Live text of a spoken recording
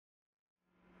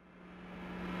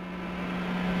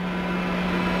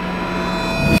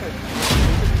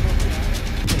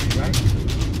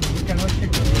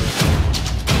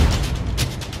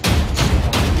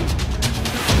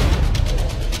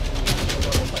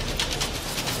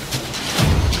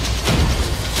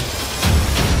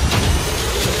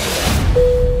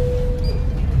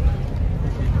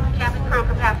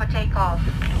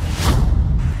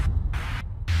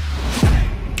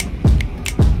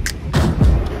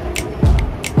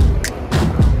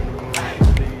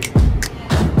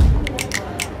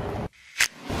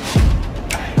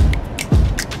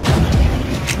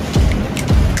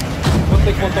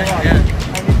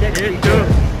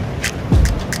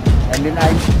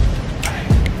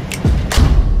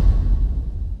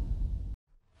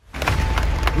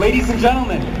Ladies and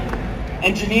gentlemen,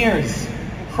 engineers,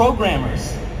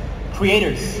 programmers,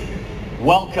 creators,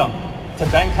 welcome to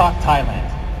Bangkok,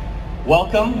 Thailand.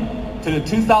 Welcome to the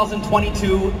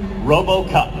 2022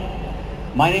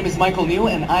 RoboCup. My name is Michael New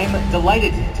and I'm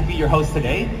delighted to be your host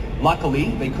today.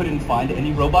 Luckily, they couldn't find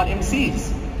any robot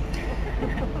MCs.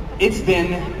 It's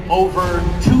been over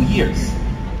 2 years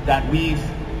that we've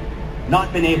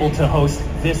not been able to host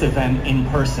this event in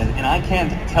person, and I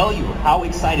can't tell you how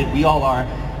excited we all are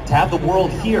to have the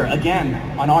world here again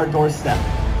on our doorstep.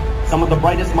 Some of the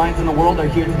brightest minds in the world are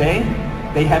here today.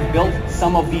 They have built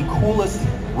some of the coolest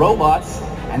robots,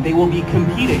 and they will be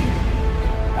competing.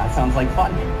 That sounds like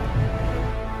fun.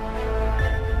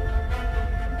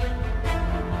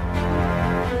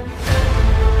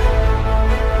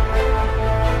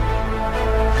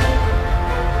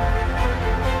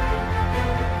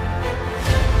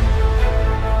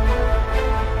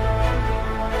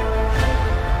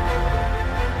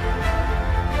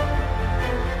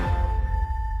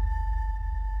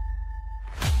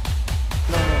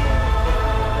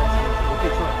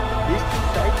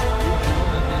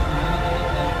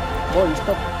 Oh, you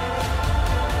stop.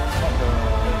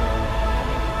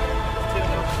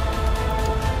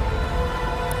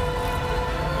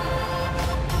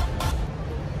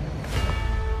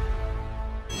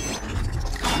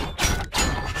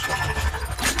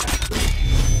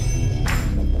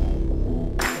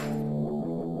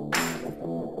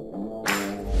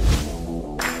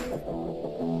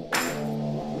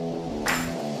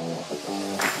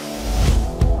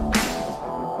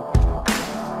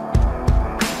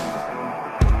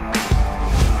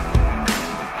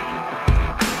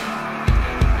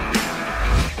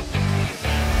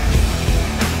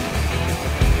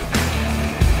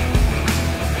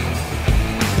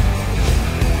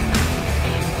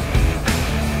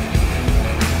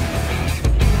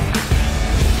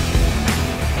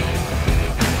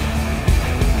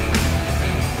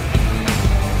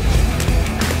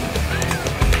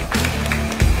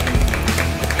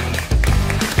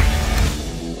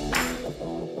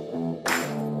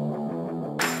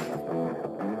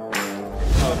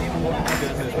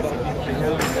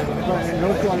 It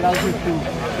also allows you to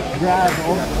grab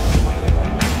also.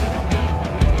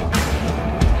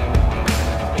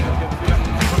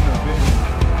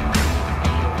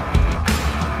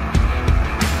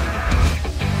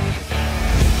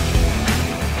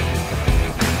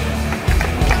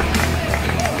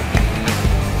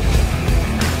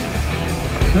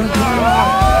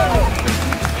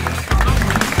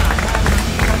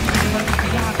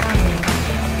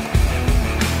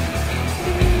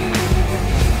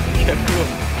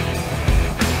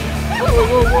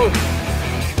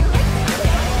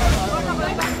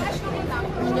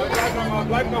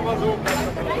 Bleib noch mal so.